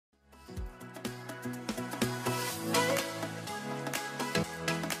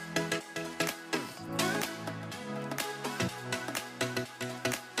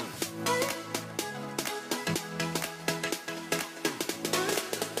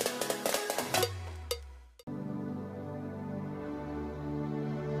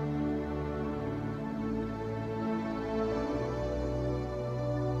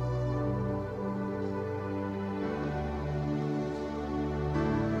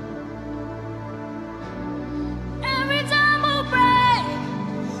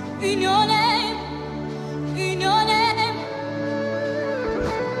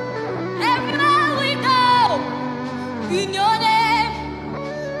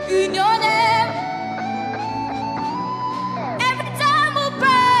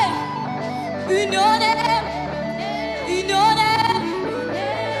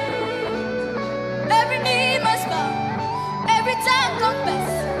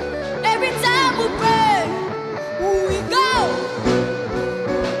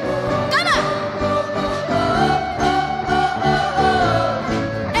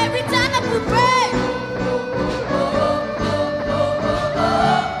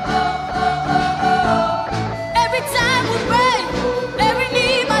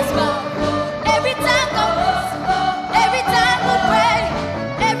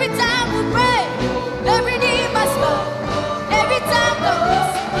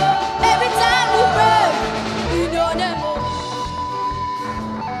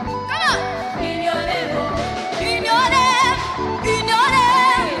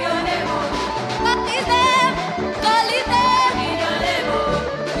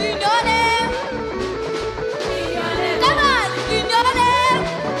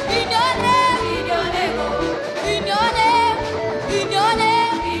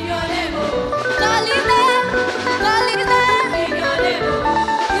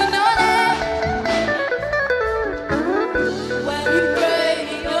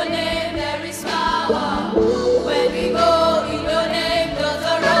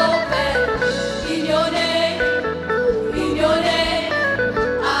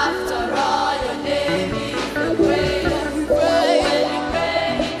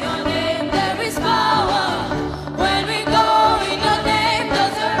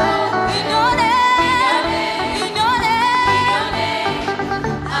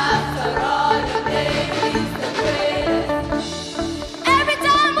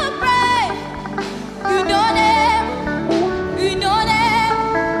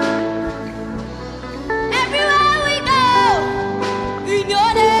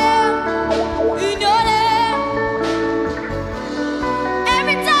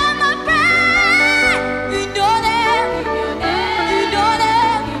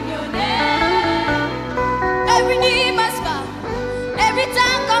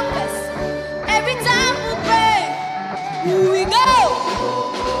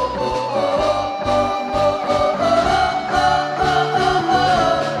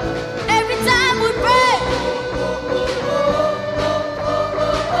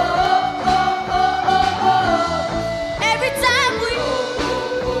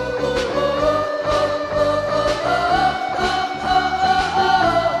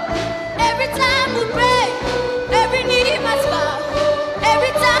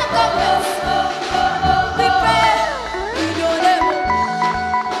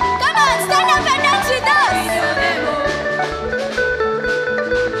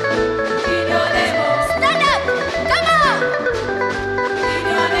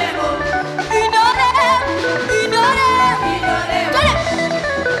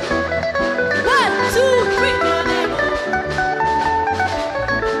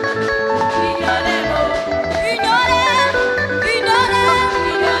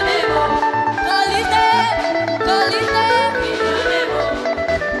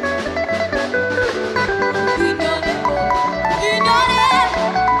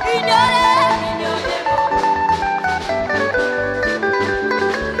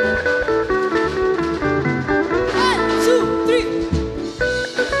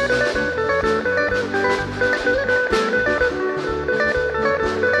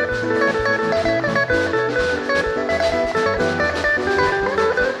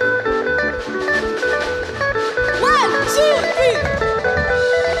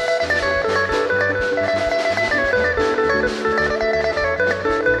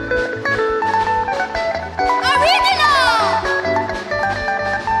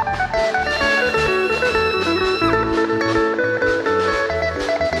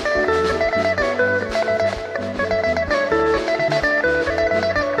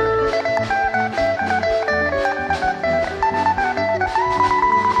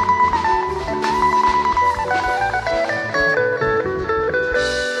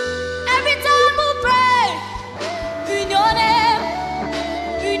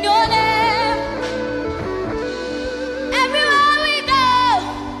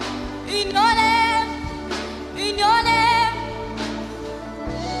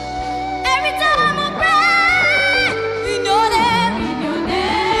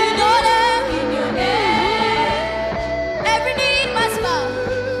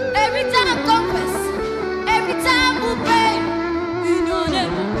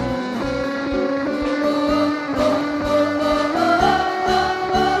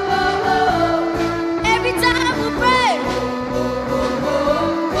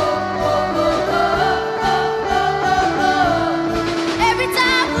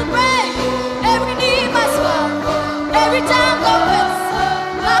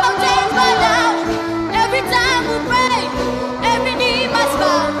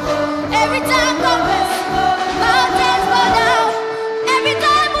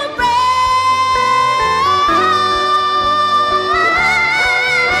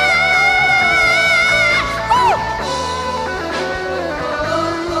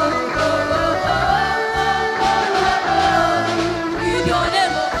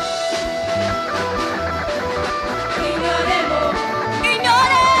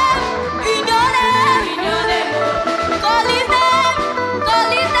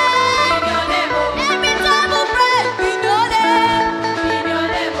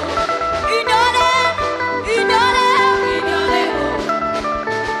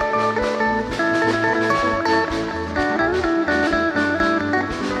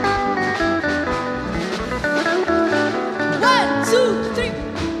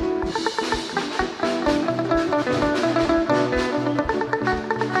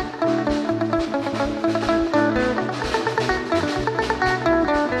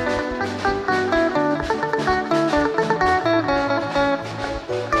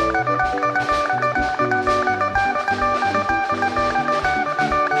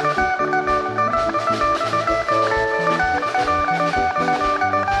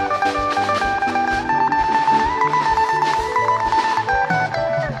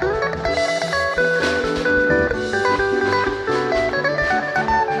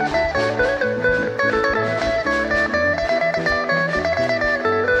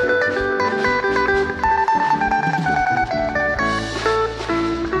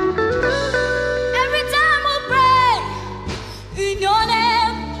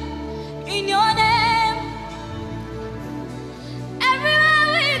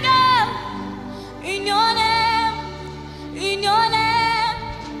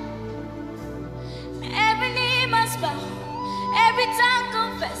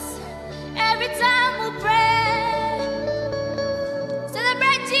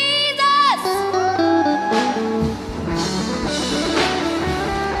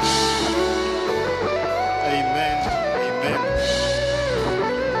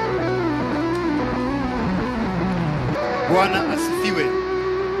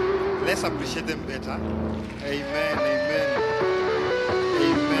Let's appreciate them better. Amen, amen,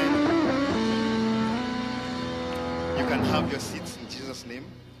 amen. You can have your seats in Jesus' name.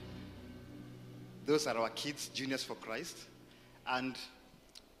 Those are our kids, Juniors for Christ. And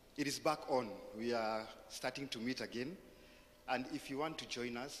it is back on. We are starting to meet again. And if you want to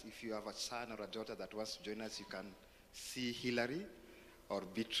join us, if you have a son or a daughter that wants to join us, you can see Hillary or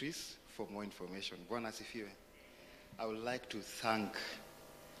Beatrice for more information. Bwana asifiwe. I would like to thank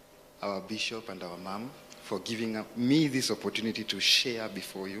our bishop and our mom for giving me this opportunity to share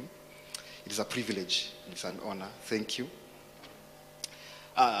before you. It is a privilege. It's an honor. Thank you.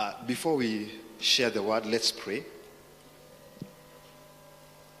 Before we share the word, let's pray.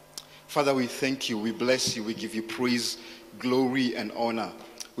 Father, we thank you. We bless you. We give you praise, glory, and honor.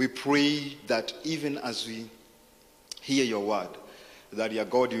 We pray that even as we hear your word, that your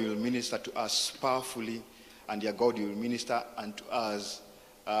God, you will minister to us powerfully, and your God, you will minister unto us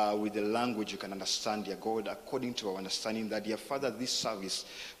with the language you can understand, dear God, according to our understanding, that, dear Father, this service,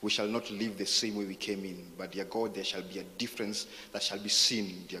 we shall not live the same way we came in, but, dear God, there shall be a difference that shall be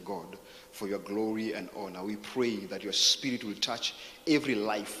seen, dear God, for your glory and honor. We pray that your spirit will touch every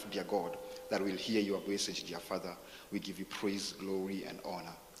life, dear God, that will hear your message, dear Father. We give you praise, glory, and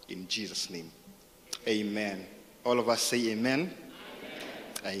honor. In Jesus' name, amen. All of us say amen.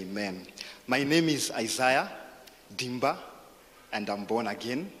 Amen. Amen. My name is Isaiah Dimba, and I'm born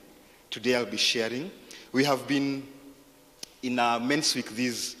again. Today I'll be sharing. We have been in a men's week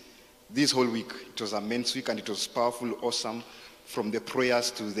this whole week. It was a men's week and it was powerful, awesome, from the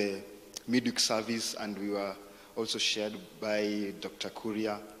prayers to the midweek service, and we were also shared by Dr.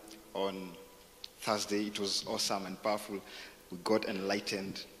 Kuria on Thursday. It was awesome and powerful. We got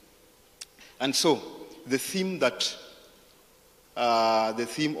enlightened. And so the theme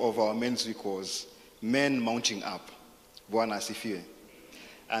of our men's week was men mounting up. Bwana asifiwe.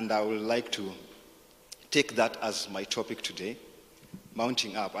 And I would like to take that as my topic today,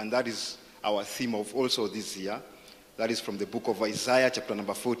 mounting up. And that is our theme of also this year. That is from the book of Isaiah, chapter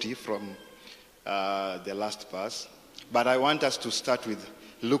number 40, from the last verse. But I want us to start with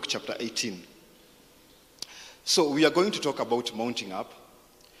Luke chapter 18. So we are going to talk about mounting up.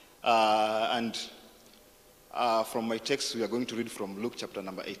 From my text, we are going to read from Luke chapter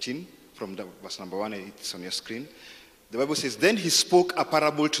number 18, from the verse number 1, it's on your screen. The Bible says, "Then he spoke a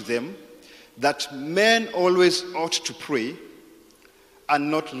parable to them, that men always ought to pray and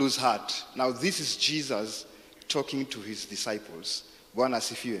not lose heart." Now this is Jesus talking to his disciples. Bwana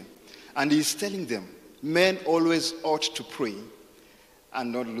asifiwe. And he's telling them, men always ought to pray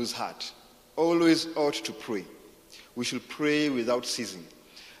and not lose heart. Always ought to pray. We should pray without ceasing.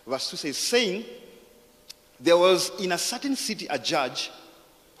 Verse 2 says, saying, "There was in a certain city a judge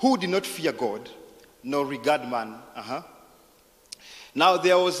who did not fear God, nor regard man." Now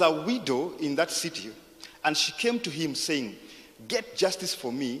there was a widow in that city, and she came to him saying, "Get justice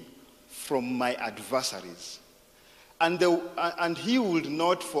for me from my adversaries." And he would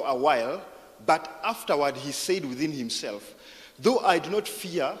not for a while, but afterward he said within himself, "Though I do not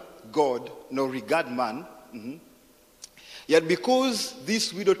fear God, nor regard man, yet because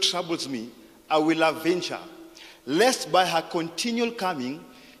this widow troubles me, I will avenge her, lest by her continual coming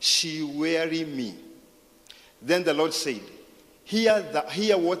she weary me." Then the Lord said,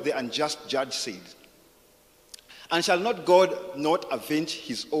 Hear what the unjust judge said. And shall not God not avenge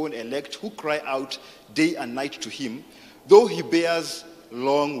his own elect, who cry out day and night to him, though he bears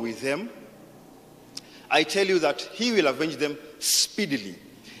long with them? I tell you that he will avenge them speedily.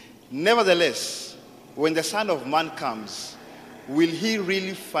 Nevertheless, when the Son of Man comes, will he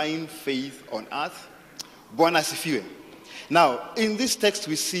really find faith on earth? Bwana asifiwe. Now, in this text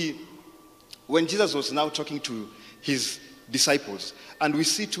we see when Jesus was now talking to his disciples, and we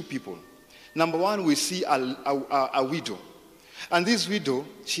see two people. Number one, we see a widow. And this widow,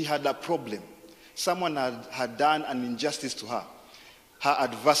 she had a problem. Someone had done an injustice to her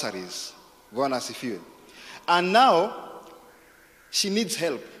adversaries. Bwana asifiwe. And now, she needs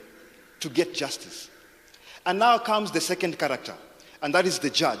help to get justice. And now comes the second character, and that is the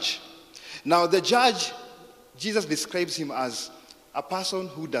judge. Now the judge, Jesus describes him as a person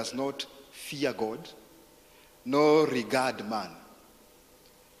who does not fear God, nor regard man.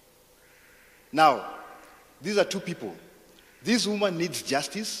 Now, these are two people. This woman needs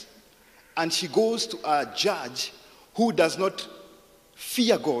justice, and she goes to a judge who does not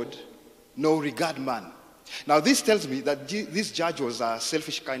fear God, nor regard man. Now, this tells me that this judge was a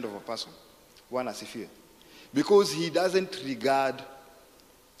selfish kind of a person, one as if because he doesn't regard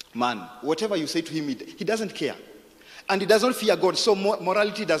man. Whatever you say to him, he doesn't care. And he does not fear God, so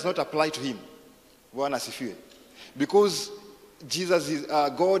morality does not apply to him. One as if because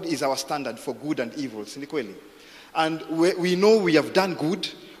God is our standard for good and evil. Si ni kweli? And we know we have done good,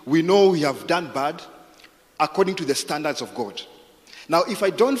 we know we have done bad, according to the standards of God. Now, if I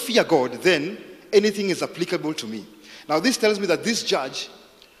don't fear God, then anything is applicable to me. Now, this tells me that this judge,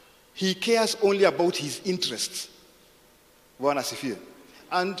 he cares only about his interests.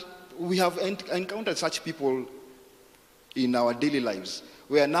 And we have encountered such people in our daily lives,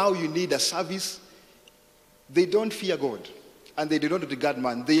 where now you need a service, they don't fear God, and they do not regard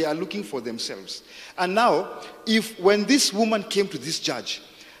man. They are looking for themselves. And now, when this woman came to this judge,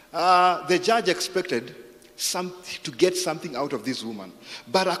 the judge expected to get something out of this woman.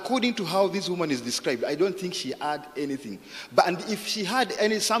 But according to how this woman is described, I don't think she had anything. And if she had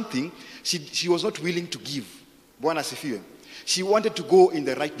something, she was not willing to give. She wanted to go in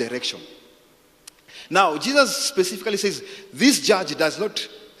the right direction. Now, Jesus specifically says, this judge does not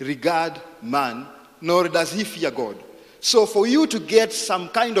regard man, nor does he fear God. So for you to get some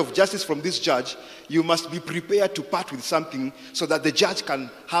kind of justice from this judge, you must be prepared to part with something so that the judge can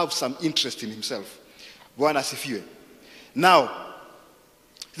have some interest in himself. Now,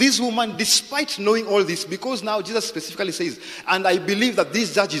 this woman, despite knowing all this, because now Jesus specifically says, and I believe that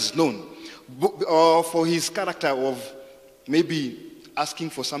this judge is known for his character of maybe asking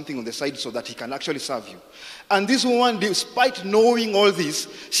for something on the side so that he can actually serve you. And this woman, despite knowing all this,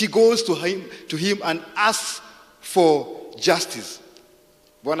 she goes to him and asks for justice.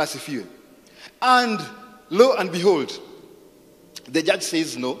 And lo and behold, the judge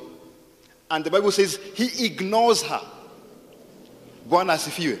says no. And the Bible says he ignores her.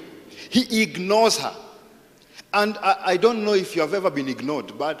 He ignores her. And I don't know if you have ever been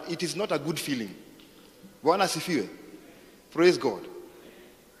ignored, but it is not a good feeling. Praise God.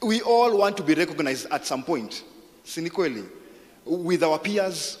 We all want to be recognized at some point. Cynically. With our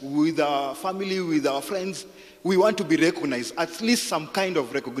peers, with our family, with our friends, we want to be recognized, at least some kind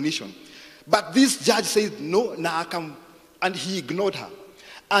of recognition. But this judge said, no, and he ignored her.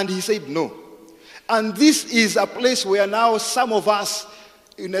 And he said no. And this is a place where now some of us,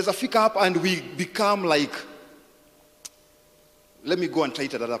 pick up and we become like, let me go and try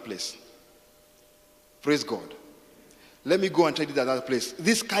it at another place. Praise God. Let me go and try it at another place.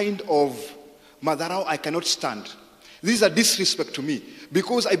 This kind of madarao I cannot stand. This is a disrespect to me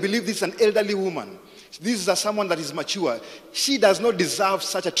because I believe this is an elderly woman. This is someone that is mature. She does not deserve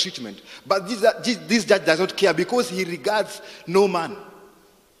such a treatment. But this judge does not care because he regards no man.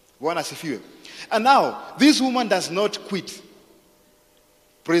 And now, this woman does not quit.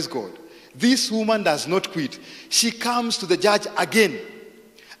 Praise God. This woman does not quit. She comes to the judge again.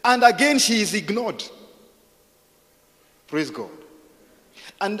 And again she is ignored. Praise God.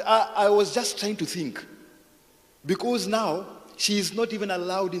 And I was just trying to think. Because now, she is not even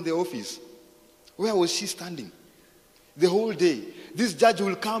allowed in the office. Where was she standing? The whole day. This judge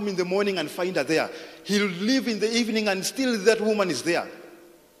will come in the morning and find her there. He'll leave in the evening and still that woman is there.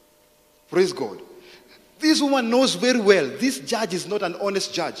 Praise God. This woman knows very well this judge is not an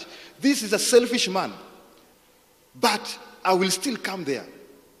honest judge. This is a selfish man. But I will still come there.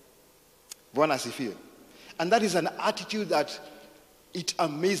 And that is an attitude that it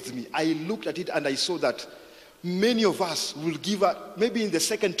amazed me. I looked at it and I saw that many of us will give up, maybe in the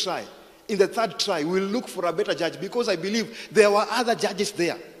second try, in the third try, we'll look for a better judge because I believe there were other judges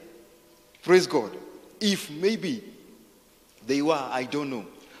there. Praise God. If maybe they were, I don't know.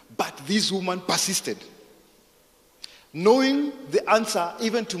 But this woman persisted. Knowing the answer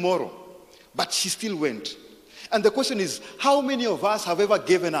even tomorrow. But she still went. And the question is, how many of us have ever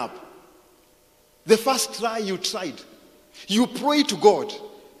given up? The first try you tried. You pray to God.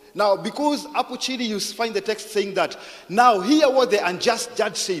 Now, because Apuchini, you find the text saying that, now hear what the unjust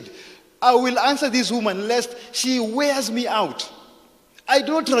judge said. I will answer this woman lest she wears me out. I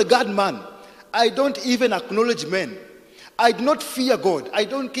don't regard man. I don't even acknowledge men. I do not fear God. I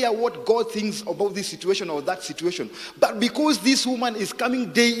don't care what God thinks about this situation or that situation. But because this woman is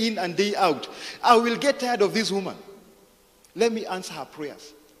coming day in and day out, I will get tired of this woman. Let me answer her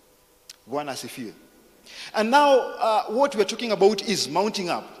prayers. And now what we're talking about is mounting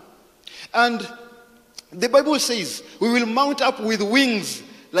up. And the Bible says we will mount up with wings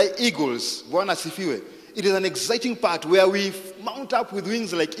like eagles. It is an exciting part where we mount up with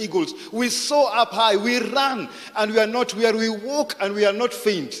wings like eagles. We soar up high, we run and we are not weary, we walk and we are not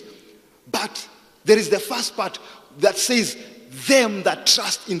faint. But there is the first part that says, them that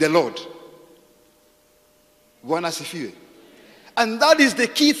trust in the Lord. And that is the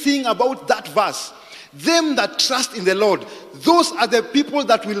key thing about that verse. Them that trust in the Lord, those are the people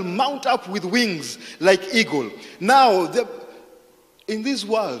that will mount up with wings like eagle. Now, in this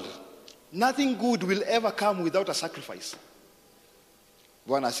world, nothing good will ever come without a sacrifice.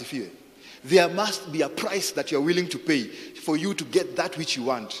 Bwana asifiwe. There must be a price that you're willing to pay for you to get that which you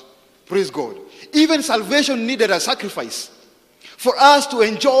want. Praise God. Even salvation needed a sacrifice. For us to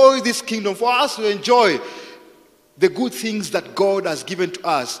enjoy this kingdom, for us to enjoy the good things that God has given to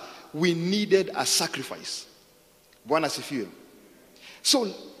us, we needed a sacrifice. Bwana asifiwe.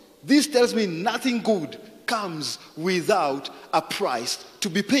 So this tells me nothing good comes without a price to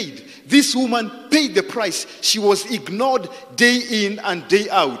be paid. This woman paid the price. She was ignored day in and day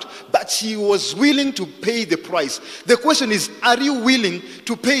out, but she was willing to pay the price. The question is, are you willing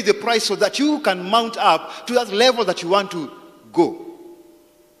to pay the price so that you can mount up to that level that you want to go?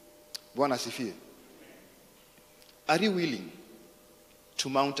 Bwana asifiwe. Are you willing to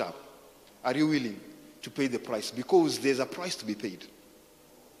mount up? Are you willing to pay the price? Because there's a price to be paid.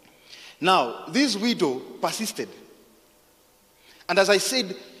 Now, this widow persisted. And as I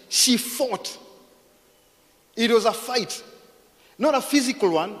said, she fought. It was a fight. Not a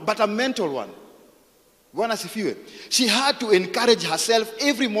physical one, but a mental one. Bwana asifiwe. She had to encourage herself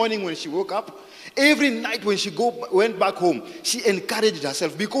every morning when she woke up. Every night when she went back home, she encouraged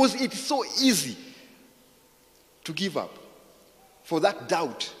herself, because it's so easy to give up. For that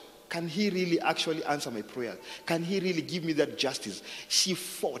doubt, can he really actually answer my prayer? Can he really give me that justice? She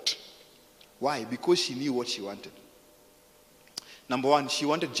fought. Why? Because she knew what she wanted. Number one, she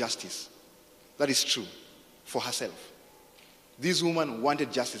wanted justice. That is true for herself. This woman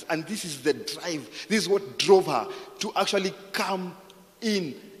wanted justice. And this is the drive. This is what drove her to actually come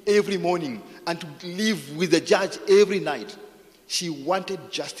in every morning and to live with the judge every night. She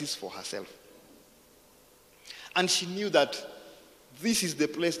wanted justice for herself. And she knew that this is the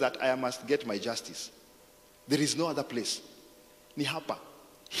place that I must get my justice. There is no other place. Ni hapa,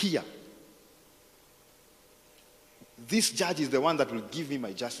 here. This judge is the one that will give me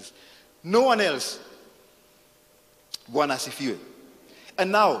my justice. No one else. Bwana asifiwe.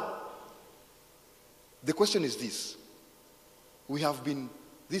 And now, the question is this.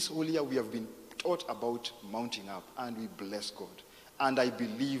 This whole year we have been taught about mounting up, and we bless God. And I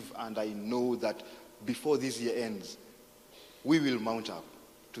believe and I know that before this year ends, we will mount up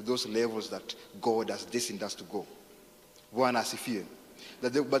to those levels that God has destined us to go. Bwana asifiwe.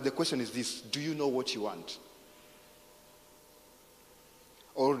 But the question is this: do you know what you want?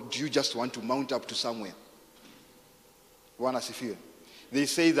 Or do you just want to mount up to somewhere? Bwana asifiwe. They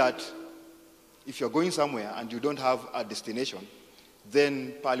say that if you're going somewhere and you don't have a destination,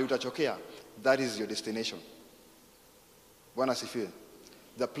 then pali utachokea, that is your destination. Bwana asifiwe.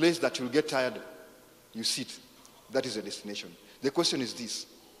 The place that you'll get tired, you sit. That is your destination. The question is this: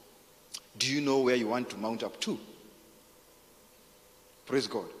 do you know where you want to mount up to? Praise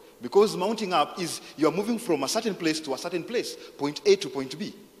God. Because mounting up is you are moving from a certain place to a certain place, point A to point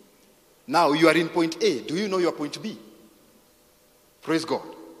B. Now you are in point A. Do you know your point B? Praise God.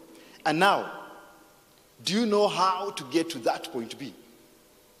 And now, do you know how to get to that point B?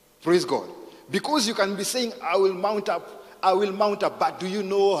 Praise God. Because you can be saying, I will mount up, but do you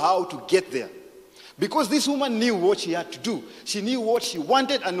know how to get there? Because this woman knew what she had to do. She knew what she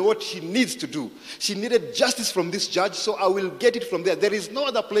wanted and what she needs to do. She needed justice from this judge, so I will get it from there. There is no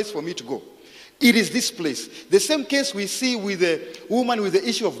other place for me to go. It is this place. The same case we see with the woman with the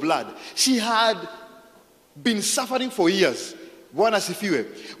issue of blood. She had been suffering for years. Bwana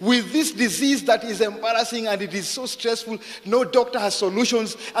asifiwe. With this disease that is embarrassing and it is so stressful, no doctor has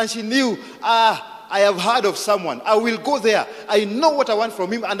solutions, and she knew, I have heard of someone. I will go there. I know what I want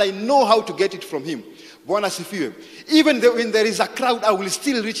from him, and I know how to get it from him. Bwana asifiwe. Even when there is a crowd, I will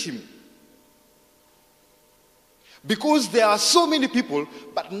still reach him. Because there are so many people,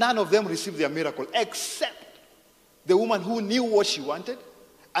 but none of them received their miracle, except the woman who knew what she wanted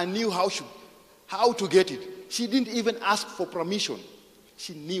and knew how to get it. She didn't even ask for permission.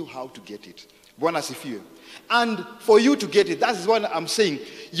 She knew how to get it. Bwana asifiwe. And for you to get it, that is what I'm saying,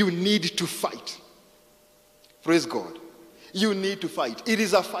 you need to fight. Praise God. You need to fight. It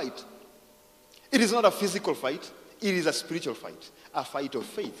is a fight. It is not a physical fight. It is a spiritual fight. A fight of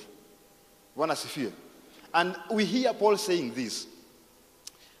faith. Bwana asifiwe. And we hear Paul saying this.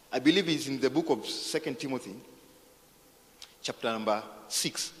 I believe it's in the book of 2 Timothy, chapter number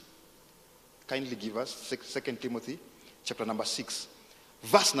 6. Kindly give us 2 Timothy, chapter number 6,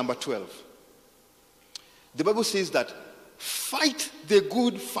 verse number 12. The Bible says that, fight the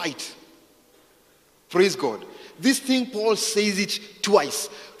good fight. Praise God. This thing, Paul says it twice.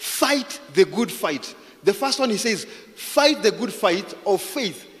 Fight the good fight. The first one he says, fight the good fight of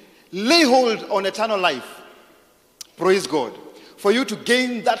faith. Lay hold on eternal life. Praise God. For you to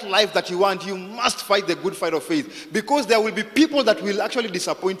gain that life that you want, you must fight the good fight of faith. Because there will be people that will actually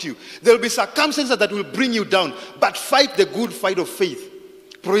disappoint you. There will be circumstances that will bring you down. But fight the good fight of faith.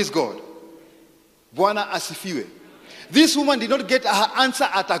 Praise God. Bwana asifiwe. This woman did not get her answer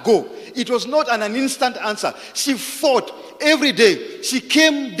at a go. It was not an instant answer. She fought every day. She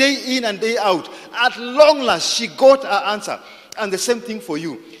came day in and day out. At long last, she got her answer. And the same thing for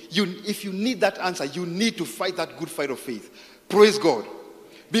you. If you need that answer, you need to fight that good fight of faith. Praise God.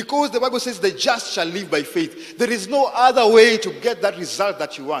 Because the Bible says the just shall live by faith. There is no other way to get that result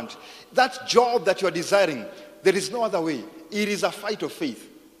that you want. That job that you are desiring, there is no other way. It is a fight of faith.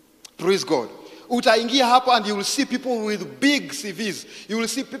 Praise God. Utaingia hapa and you will see people with big CVs. You will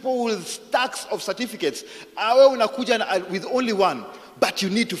see people with stacks of certificates. Awe unakuja with only one. But you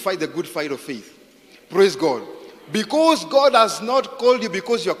need to fight the good fight of faith. Praise God. Because God has not called you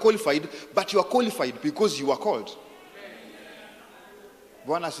because you are qualified, but you are qualified because you are called.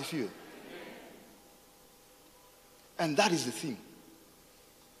 Bwana asifiwe. And that is the thing.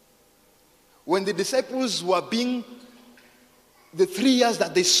 When the disciples were being, the 3 years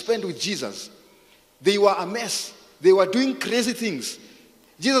that they spent with Jesus, they were a mess. They were doing crazy things.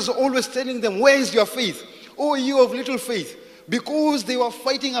 Jesus was always telling them, where is your faith? Oh, you of little faith. Because they were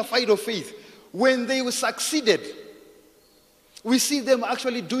fighting a fight of faith. When they succeeded, we see them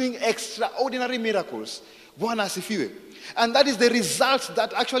actually doing extraordinary miracles. Bwana asifiwe. And that is the result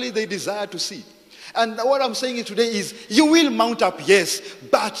that actually they desire to see. And what I'm saying today is, you will mount up, yes,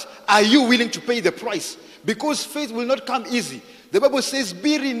 but are you willing to pay the price? Because faith will not come easy. The Bible says,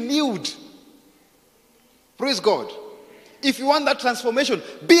 be renewed. Praise God. If you want that transformation,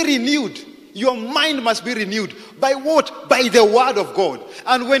 be renewed. Your mind must be renewed. By what? By the word of God.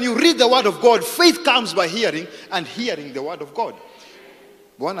 And when you read the word of God, faith comes by hearing, and hearing the word of God.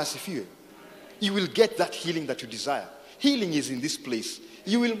 Bwana asifiwe. You will get that healing that you desire. Healing is in this place.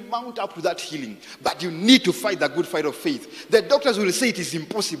 You will mount up to that healing. But you need to fight that good fight of faith. The doctors will say it is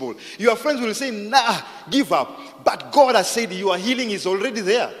impossible. Your friends will say, nah, give up. But God has said your healing is already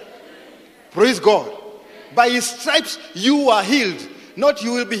there. Praise God. By his stripes, you are healed. Not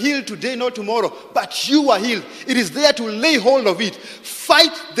you will be healed today, not tomorrow, but you are healed. It is there to lay hold of it.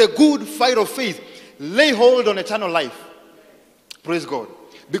 Fight the good fight of faith. Lay hold on eternal life. Praise God.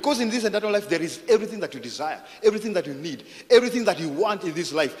 Because in this eternal life, there is everything that you desire, everything that you need, everything that you want in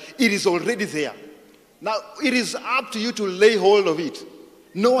this life. It is already there. Now, it is up to you to lay hold of it.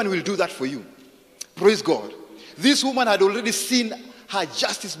 No one will do that for you. Praise God. This woman had already seen her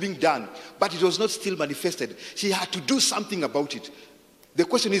justice being done, but it was not still manifested. She had to do something about it. The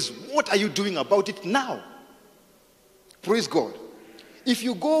question is, what are you doing about it now? Praise God. If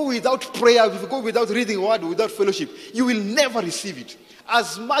you go without prayer, if you go without reading the word, without fellowship, you will never receive it.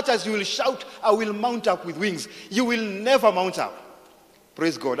 As much as you will shout, I will mount up with wings, you will never mount up.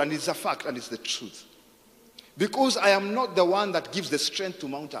 Praise God. And it's a fact and it's the truth. Because I am not the one that gives the strength to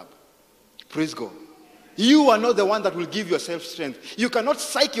mount up. Praise God. You are not the one that will give yourself strength. You cannot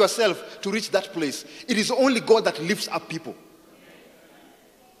psych yourself to reach that place. It is only God that lifts up people.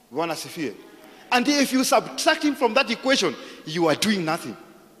 Bwana asifiwe. And if you subtract him from that equation, you are doing nothing.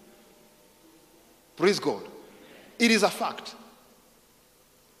 Praise God. It is a fact.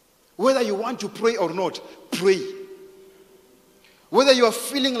 Whether you want to pray or not, pray. Whether you are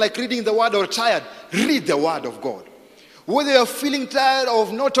feeling like reading the word or tired, read the word of God. Whether you are feeling tired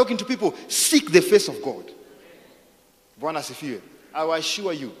of not talking to people, seek the face of God. Bwana asifiwe. I will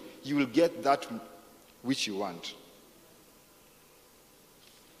assure you, you will get that which you want.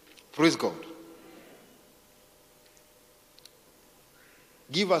 Praise God.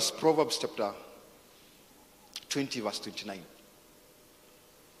 Give us Proverbs chapter 20 verse 29.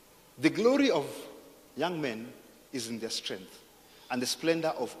 The glory of young men is in their strength, and the splendor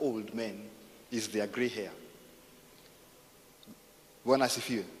of old men is their gray hair. Bwana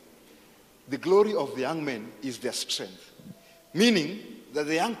asifiwe. The glory of the young men is their strength. Meaning that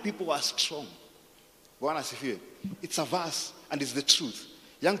the young people are strong. Bwana asifiwe. It's a verse and it's the truth.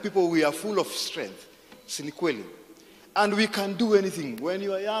 Young people, we are full of strength. Sinikweli. And we can do anything. When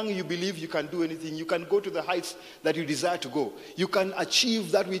you are young, you believe you can do anything. You can go to the heights that you desire to go. You can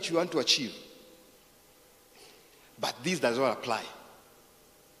achieve that which you want to achieve. But this does not apply.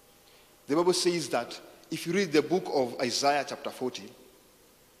 The Bible says that if you read the book of Isaiah chapter 40,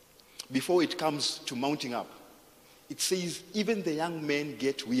 before it comes to mounting up, it says, even the young men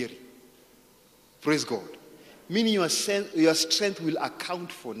get weary. Praise God. Meaning your strength will account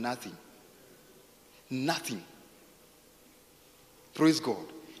for nothing. Nothing. Praise God.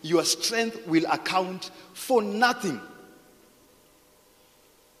 Your strength will account for nothing.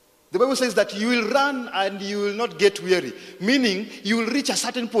 The Bible says that you will run and you will not get weary. Meaning you will reach a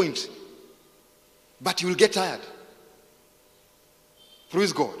certain point, but you will get tired.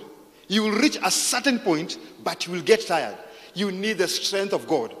 Praise God. You will reach a certain point, but you will get tired. you need the strength of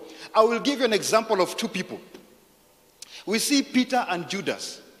God. I will give you an example of two people. We see Peter and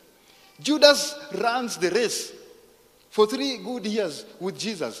Judas. Judas runs the race for 3 good years with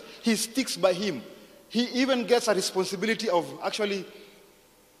Jesus. He sticks by him. He even gets a responsibility of actually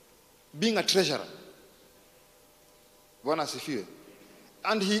being a treasurer.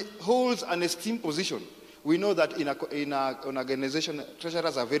 And he holds an esteemed position. We know that in an organization,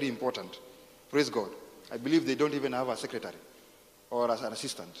 treasurers are very important. Praise God. I believe they don't even have a secretary or an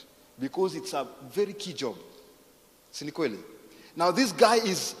assistant because it's a very key job. Sinikweli. Now this guy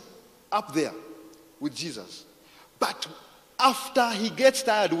is up there with Jesus. But after he gets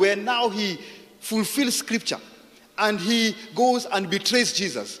tired, where now he fulfills scripture and he goes and betrays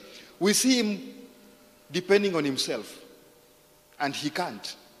Jesus, we see him depending on himself. And he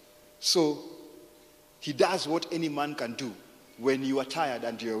can't. So he does what any man can do when you are tired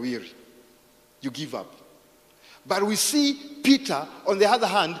and you are weary. You give up. But we see Peter, on the other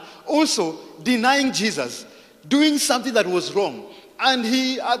hand, also denying Jesus, doing something that was wrong. And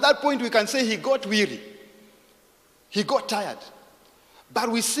at that point, we can say he got weary. He got tired.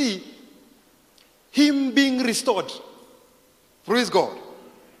 But we see him being restored. Praise God.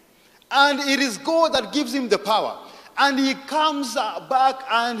 And it is God that gives him the power. And he comes back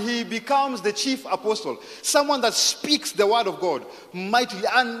and he becomes the chief apostle. Someone that speaks the word of God mightily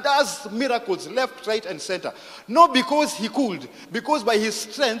and does miracles left, right, and center. Not because he could, because by his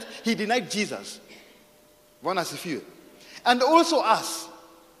strength, he denied Jesus. And also us.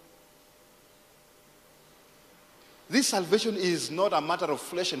 This salvation is not a matter of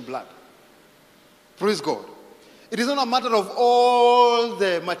flesh and blood. Praise God. It is not a matter of all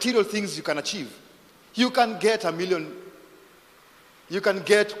the material things you can achieve. You can get 1 million. You can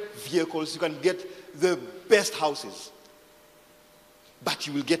get vehicles. You can get the best houses. But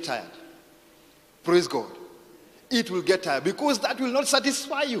you will get tired. Praise God. It will get tired because that will not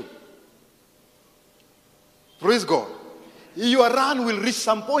satisfy you. Praise God. Your run will reach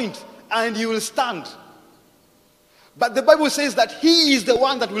some point and you will stand. But the Bible says that he is the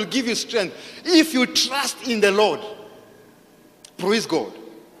one that will give you strength if you trust in the Lord. Praise God.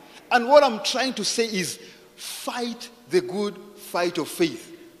 And what I'm trying to say is fight the good fight of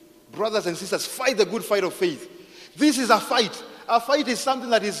faith. Brothers and sisters, fight the good fight of faith. This is a fight. A fight is something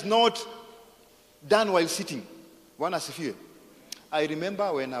that is not done while sitting. I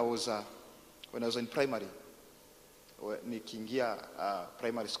remember when I was in primary, nikiingia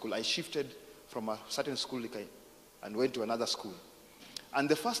primary school, I shifted from a certain school and went to another school. And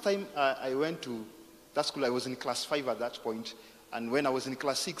the first time I went to that school, I was in class 5 at that point. And when I was in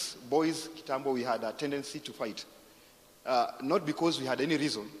class 6, boys, Kitambo, we had a tendency to fight. Not because we had any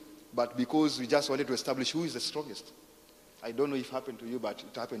reason, but because we just wanted to establish who is the strongest. I don't know if it happened to you, but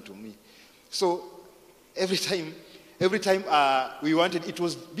it happened to me. So every time we wanted, it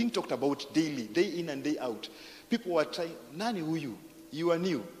was being talked about daily, day in and day out. People were trying, Nani, who you? You are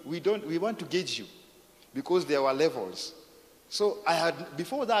new. We want to gauge you because there were levels. So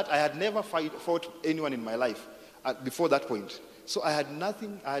before that, I had never fought anyone in my life before that point. So I had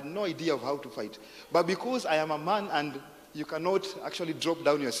no idea of how to fight. But because I am a man and you cannot actually drop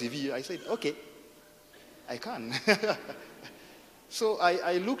down your CV, I said, okay, I can. So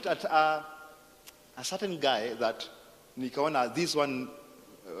I looked at a certain guy that, nikaona, this one,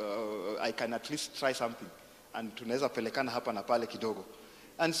 I can at least try something. And tunaweza pelekana hapa na pale kidogo.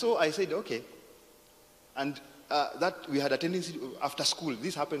 And so I said, okay. And that we had a tendency after school.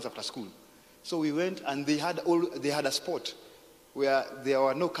 This happens after school. So we went and they had a spot where there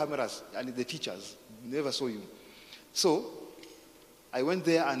were no cameras and the teachers never saw you. So I went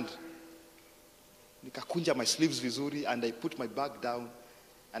there and nikakunja my sleeves vizuri and I put my bag down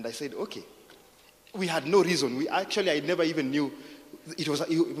and I said, okay. We had no reason. I never even knew. It was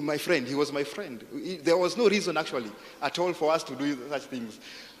my friend. He was my friend. There was no reason actually at all for us to do such things.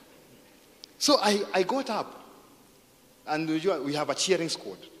 So I got up and we have a cheering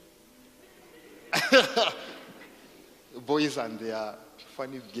squad. Boys and their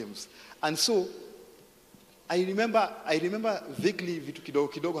funny games. And so I remember vaguely vitu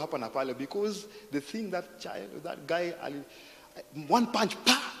kidogo hapa na pale because the thing that guy, one punch,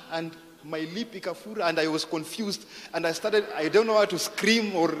 pa, and my lip ikafura and I was confused and I don't know how to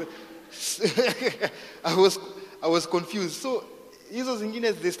scream or I was confused. So hizo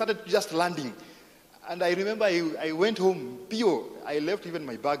zingine, they started just landing. And I remember I went home, I left even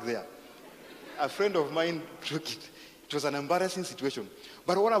my bag there. A friend of mine took it. It was an embarrassing situation.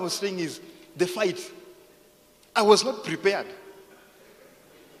 But what I was saying is, the fight, I was not prepared.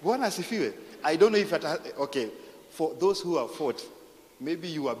 I don't know if okay, for those who have fought, maybe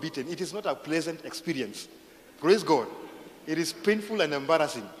you are beaten. It is not a pleasant experience. Praise God. It is painful and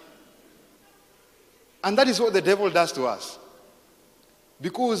embarrassing. And that is what the devil does to us.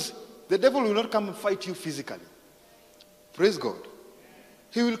 Because the devil will not come and fight you physically. Praise God.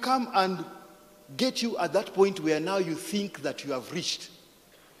 He will come and get you at that point where now you think that you have reached.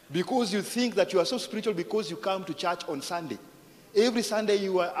 Because you think that you are so spiritual because you come to church on Sunday. Every Sunday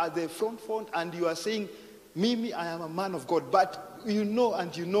you are at the front and you are saying, Mimi, I am a man of God. But you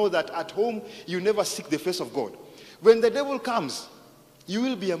know that at home you never seek the face of God. When the devil comes, you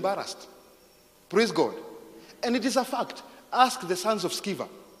will be embarrassed. Praise God. And it is a fact. Ask the sons of Sceva.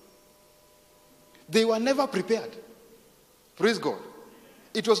 They were never prepared. Praise God.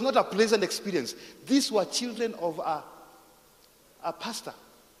 It was not a pleasant experience. These were children of a pastor.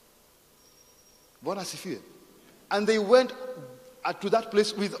 And they went to that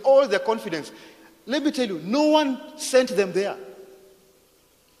place with all their confidence. Let me tell you, no one sent them there.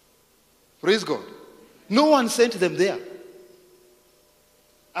 Praise God. No one sent them there.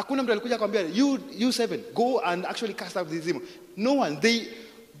 Hakuna mtu alikuja kwambia, you seven, go and actually cast out this demon. No one. They,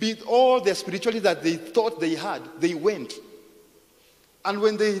 with all their spirituality that they thought they had, they went. And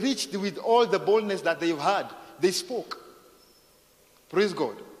when they reached with all the boldness that they've had, they spoke. Praise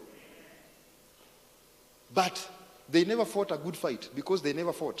God. But they never fought a good fight because they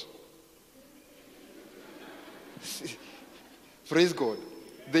never fought. Praise God.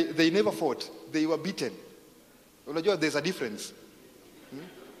 They never fought. They were beaten. There's a difference.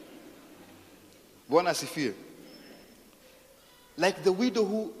 Bwana asifiwe. Like the widow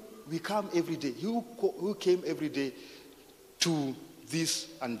who we come every day, who came every day to this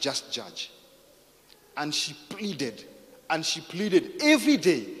unjust judge. And she pleaded every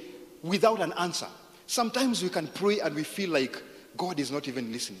day without an answer. Sometimes we can pray and we feel like God is not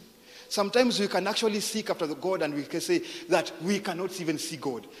even listening. Sometimes we can actually seek after the God and we can say that we cannot even see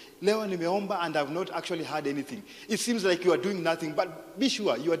God. Leo nimeomba and I've not actually heard anything. It seems like you are doing nothing, but be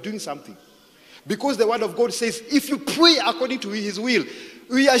sure you are doing something. Because the word of God says, if you pray according to his will,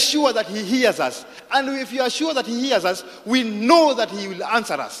 we are sure that he hears us. And if you are sure that he hears us, we know that he will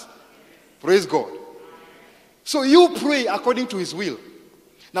answer us. Praise God. So you pray according to his will.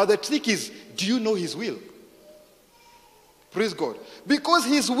 Now the trick is, do you know his will? Praise God. Because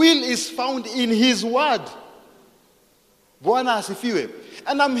his will is found in his word. Bwana asifiwe.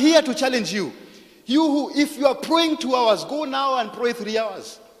 And I'm here to challenge you. You who, if you are praying 2 hours, go now and pray 3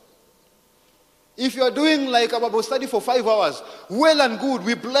 hours. If you are doing like a Bible study for 5 hours, well and good,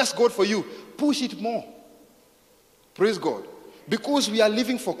 we bless God for you. Push it more. Praise God. Because we are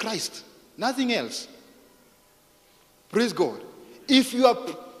living for Christ. Nothing else. Praise God. If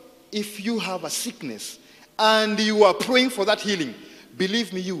you have a sickness and you are praying for that healing,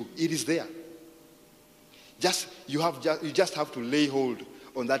 believe me, it is there. You just have to lay hold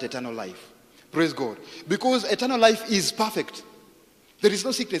on that eternal life. Praise God. Because eternal life is perfect. There is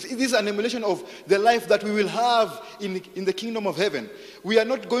no sickness. It is an emulation of the life that we will have in the kingdom of heaven. We are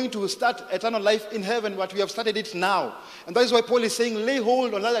not going to start eternal life in heaven, but we have started it now. And that is why Paul is saying, lay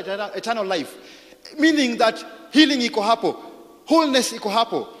hold on that eternal life. Meaning that healing iko hapo, wholeness iko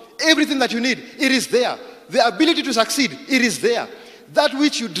hapo, everything that you need, it is there. The ability to succeed, it is there. That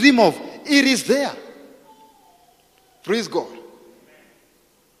which you dream of, it is there. Praise God.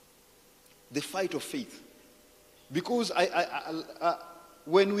 The fight of faith. Because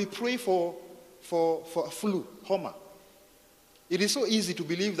when we pray for a flu, homa, it is so easy to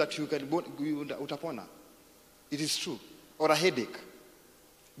believe that you can utapona. It is true. Or a headache.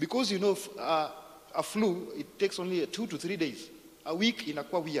 Because a flu, it takes only 2 to 3 days. A week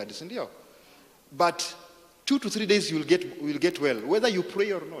inakuwa weird, isn't it? But 2 to 3 days you will get well, whether you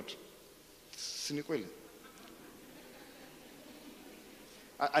pray or not.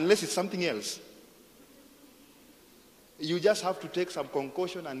 Unless it's something else. You just have to take some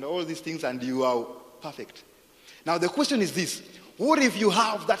concoction and all these things and you are perfect. Now the question is this. What if you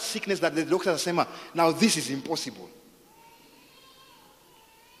have that sickness that the doctors are saying, now this is impossible?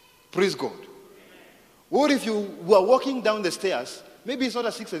 Praise God. What if you were walking down the stairs, maybe it's not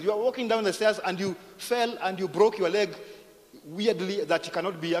a sickness, you are walking down the stairs and you fell and you broke your leg weirdly that it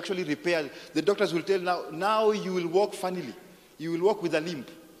cannot be actually repaired. The doctors will tell now you will walk funnily. You will walk with a limp.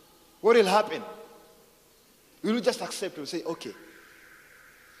 What will happen? You will just accept and say, okay,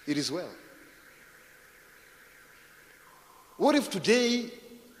 it is well. What if today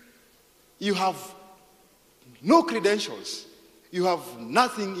you have no credentials? You have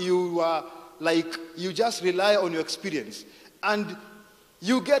nothing, you just rely on your experience. And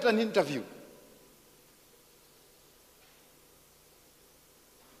you get an interview.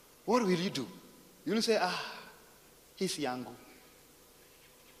 What will you do? You will say, he's young.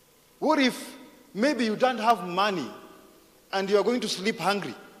 What if maybe you don't have money and you are going to sleep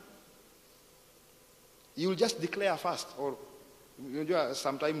hungry, you will just declare a fast. Or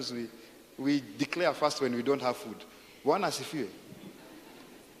sometimes we declare a fast when we don't have food. Bwana asifiwe.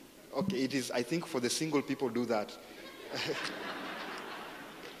 Okay, it is, I think for the single people do that.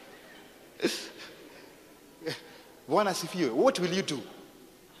 Bwana asifiwe. What will you do?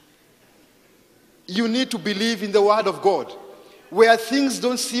 You need to believe in the word of God. Where things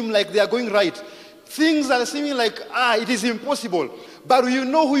don't seem like they are going right. Things are seeming like, it is impossible. But you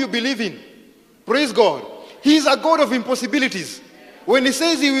know who you believe in. Praise God. He is a God of impossibilities. When he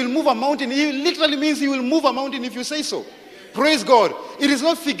says he will move a mountain, he literally means he will move a mountain if you say so. Praise God. It is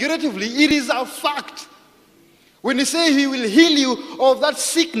not figuratively, it is a fact. When he says he will heal you of that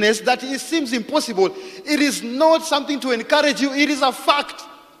sickness that it seems impossible, it is not something to encourage you, it is a fact.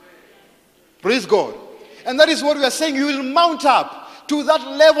 Praise God. And that is what we are saying. You will mount up to that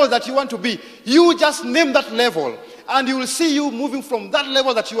level that you want to be. You just name that level, and you will see you moving from that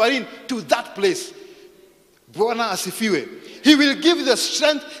level that you are in to that place. Bwana asifiwe. He will give you the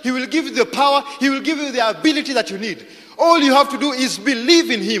strength, he will give you the power, he will give you the ability that you need. All you have to do is believe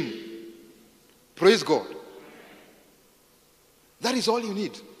in him. Praise God. That is all you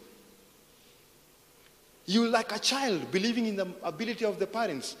need. You like a child believing in the ability of the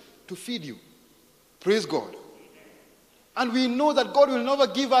parents to feed you. Praise God. And we know that God will never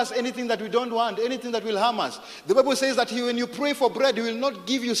give us anything that we don't want, anything that will harm us. The Bible says that when you pray for bread, he will not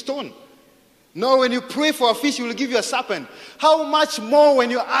give you stone. No, when you pray for a fish, he will give you a serpent. How much more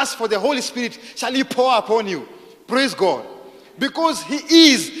when you ask for the Holy Spirit shall he pour upon you? Praise God. Because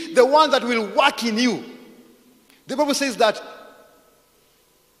he is the one that will work in you. The Bible says that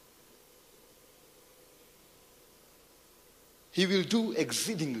he will do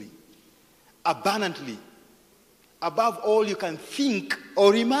exceedingly, abundantly, above all you can think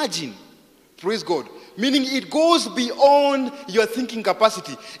or imagine. Praise God. Meaning it goes beyond your thinking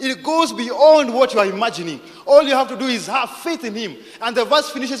capacity. It goes beyond what you are imagining. All you have to do is have faith in him. And the verse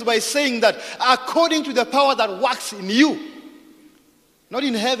finishes by saying that according to the power that works in you. Not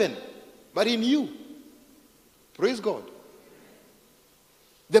in heaven, but in you. Praise God.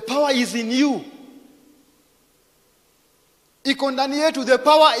 The power is in you. Iko ndani yetu, the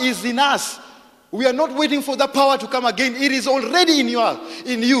power is in us. We are not waiting for the power to come again. It is already in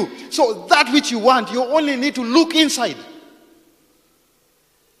you. So that which you want, you only need to look inside.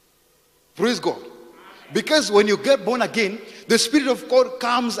 Praise God. Because when you get born again, the Spirit of God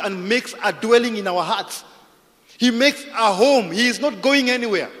comes and makes a dwelling in our hearts. He makes a home. He is not going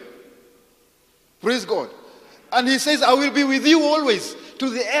anywhere. Praise God. And he says, I will be with you always to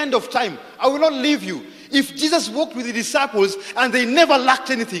the end of time. I will not leave you. If Jesus walked with the disciples and they never lacked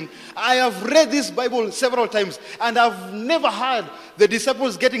anything, I have read this Bible several times and I've never heard the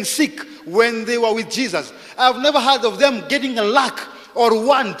disciples getting sick when they were with Jesus. I've never heard of them getting a lack or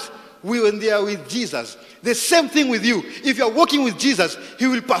want when they are with Jesus. The same thing with you. If you are walking with Jesus, he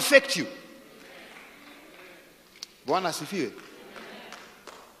will perfect you. Bwana asifiwe.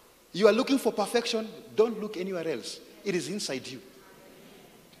 You are looking for perfection, don't look anywhere else. It is inside you.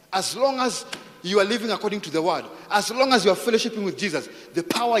 As long as you are living according to the word, as long as you are fellowshipping with Jesus, the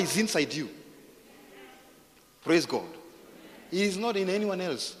power is inside you. Praise God. It is not in anyone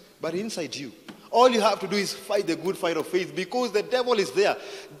else, but inside you. All you have to do is fight the good fight of faith because the devil is there.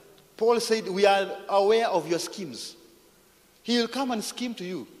 Paul said, we are aware of your schemes. He will come and scheme to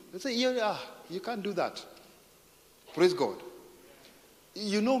you. He'll say, yeah, you can't do that. Praise God.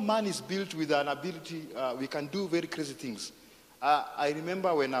 You know, man is built with an ability, we can do very crazy things. I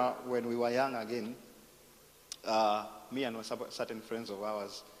remember when we were young again, me and certain friends of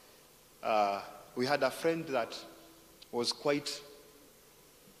ours, we had a friend that was quite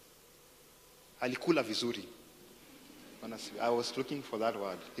alikula vizuri. Honestly, I was looking for that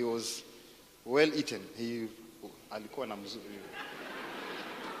word. He was well eaten. He alikuwa na mzuri.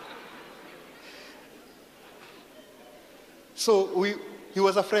 So he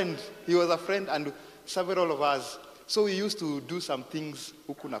was a friend. He was a friend, and several of us. So we used to do some things,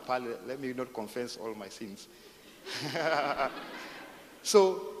 huku na pale. Let me not confess all my sins.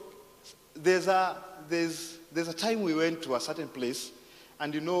 So there's a time we went to a certain place,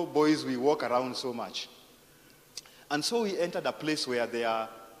 and you know, boys, we walk around so much. And so we entered a place where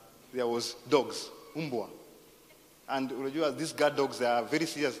there was dogs, umbwa. And these guard dogs, they are very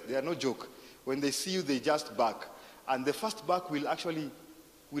serious. They are no joke. When they see you, they just bark. And the first bark will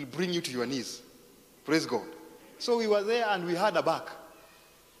bring you to your knees. Praise God. So we were there and we had a bark.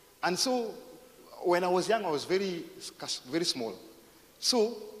 And so when I was young, I was very, very small.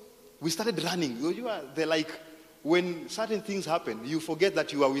 So we started running. They're like, when certain things happen, you forget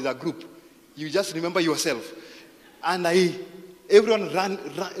that you are with a group. You just remember yourself. And everyone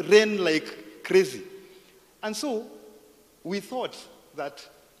ran like crazy. And so we thought that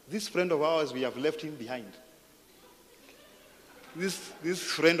this friend of ours, we have left him behind. This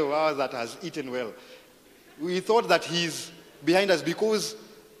friend of ours that has eaten well, we thought that he's behind us because,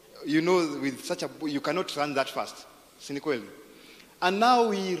 you know, with such a, you cannot run that fast. Cynically. And now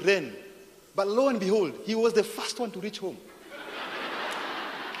we ran. But lo and behold, he was the first one to reach home.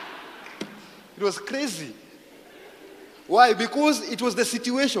 It was crazy. Why? Because it was the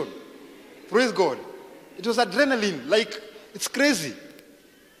situation. Praise God. It was adrenaline. Like, it's crazy.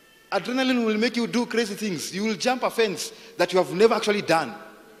 Adrenaline will make you do crazy things. You will jump a fence that you have never actually done.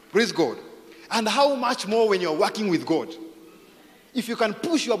 Praise God. And how much more when you're working with God? If you can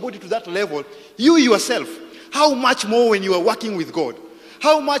push your body to that level, you yourself, how much more when you are working with God?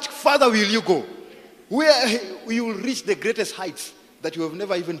 How much further will you go? Where you will reach the greatest heights that you have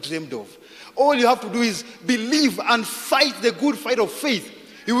never even dreamed of. All you have to do is believe and fight the good fight of faith.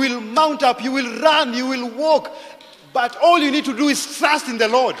 You will mount up, you will run, you will walk. But all you need to do is trust in the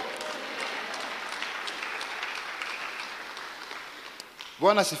Lord.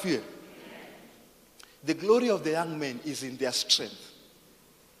 Bwana asifiwe. The glory of the young men is in their strength.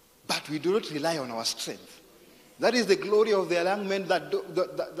 But we do not rely on our strength. That is the glory of the young men that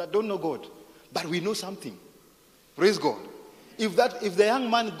don't know God. But we know something. Praise God. If the young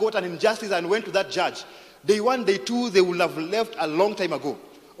man got an injustice and went to that judge, day one, day two, they would have left a long time ago.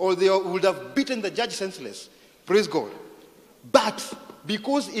 Or they would have beaten the judge senseless. Praise God. But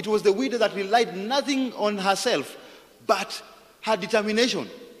because it was the widow that relied nothing on herself, but her determination,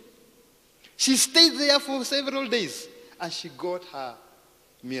 she stayed there for several days and she got her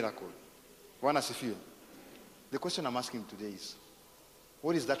miracle. Bwana asifiwe. The question I'm asking today is,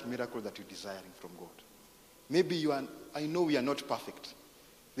 what is that miracle that you're desiring from God? Maybe I know we are not perfect.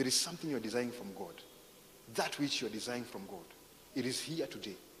 There is something you're desiring from God. That which you're desiring from God, it is here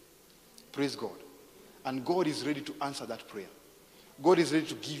today. Praise God. And God is ready to answer that prayer. God is ready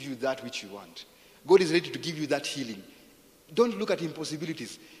to give you that which you want. God is ready to give you that healing. Don't look at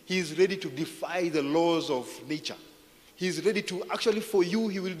impossibilities. He is ready to defy the laws of nature. He is ready to, actually for you,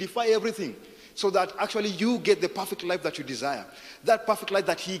 he will defy everything. So that actually you get the perfect life that you desire. That perfect life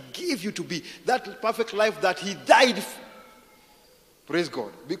that he gave you to be. That perfect life that he died for. Praise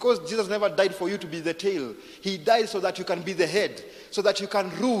God. Because Jesus never died for you to be the tail. He died so that you can be the head. So that you can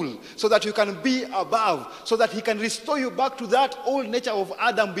rule. So that you can be above. So that he can restore you back to that old nature of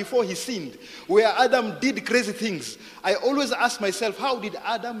Adam before he sinned. Where Adam did crazy things. I always ask myself, how did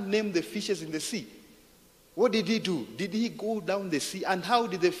Adam name the fishes in the sea? What did he do? Did he go down the sea? And how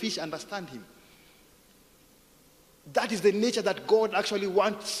did the fish understand him? That is the nature that God actually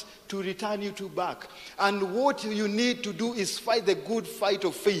wants to return you to back. And what you need to do is fight the good fight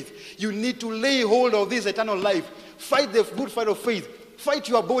of faith. You need to lay hold of this eternal life. Fight the good fight of faith. Fight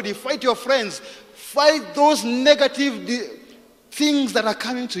your body. Fight your friends. Fight those negative things that are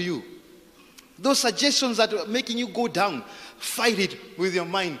coming to you. Those suggestions that are making you go down. Fight it with your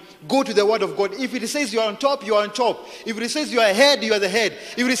mind. Go to the word of God. If it says you are on top, you are on top. If it says you are ahead, you are the head.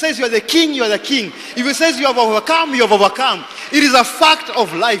 If it says you are the king, you are the king. If it says you have overcome, you have overcome. It is a fact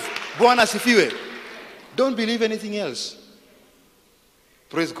of life. Bwana asifiwe. Don't believe anything else.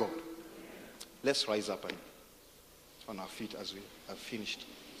 Praise God. Let's rise up and on our feet as we have finished.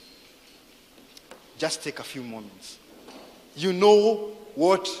 Just take a few moments. You know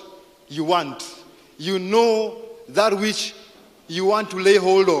what you want. You know that which you want to lay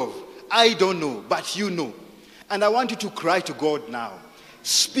hold of. I don't know, but you know. And I want you to cry to God now.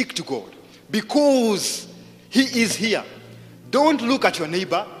 Speak to God. Because he is here. Don't look at your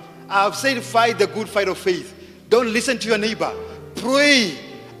neighbor. I have said fight the good fight of faith. Don't listen to your neighbor. Pray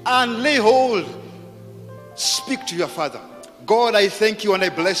and lay hold. Speak to your Father. God, I thank you and I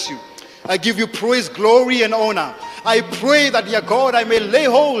bless you. I give you praise, glory, and honor. I pray that, dear God, I may lay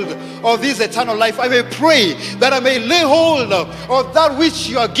hold of this eternal life. I may pray that I may lay hold of that which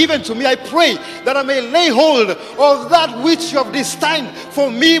you are given to me. I pray that I may lay hold of that which you have destined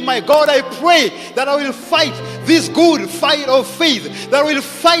for me, my God. I pray that I will fight this good fight of faith. That I will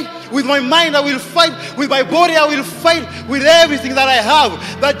fight with my mind. I will fight with my body. I will fight with everything that I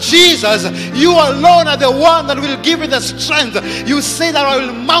have. That Jesus, you alone are the one that will give me the strength. You say that I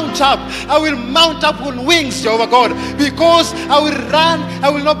will mount up. I will mount up on wings, Jehovah God. Because I will run, I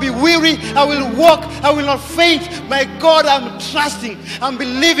will not be weary, I will walk, I will not faint. My God, I'm trusting, I'm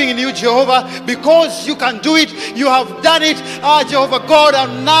believing in you, Jehovah, because you can do it, you have done it, Jehovah God,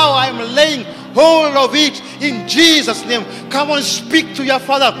 and now I'm laying hold of it in Jesus' name. Come on, speak to your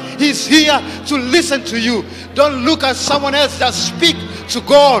Father. He's here to listen to you. Don't look at someone else, just speak to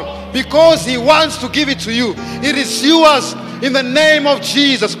God. because he wants to give it to you. It is yours in the name of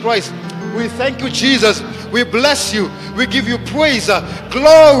Jesus Christ. We thank you, Jesus. We bless you. We give you praise,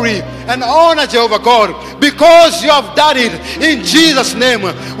 glory, and honor, Jehovah God, because you have done it in Jesus' name.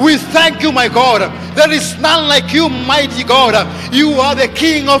 We thank you, my God. There is none like you, mighty God. You are the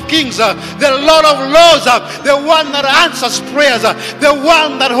King of Kings, the Lord of Lords, the one that answers prayers, the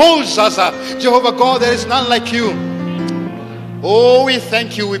one that holds us. Jehovah God, there is none like you. Oh, we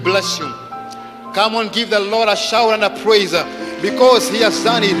thank you. We bless you. Come on, give the Lord a shout and a praise, because he has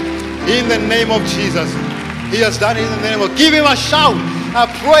done it in the name of Jesus. He has done it in the name of. Give him a shout, a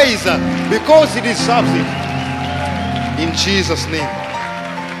praise, because he deserves it. In Jesus' name.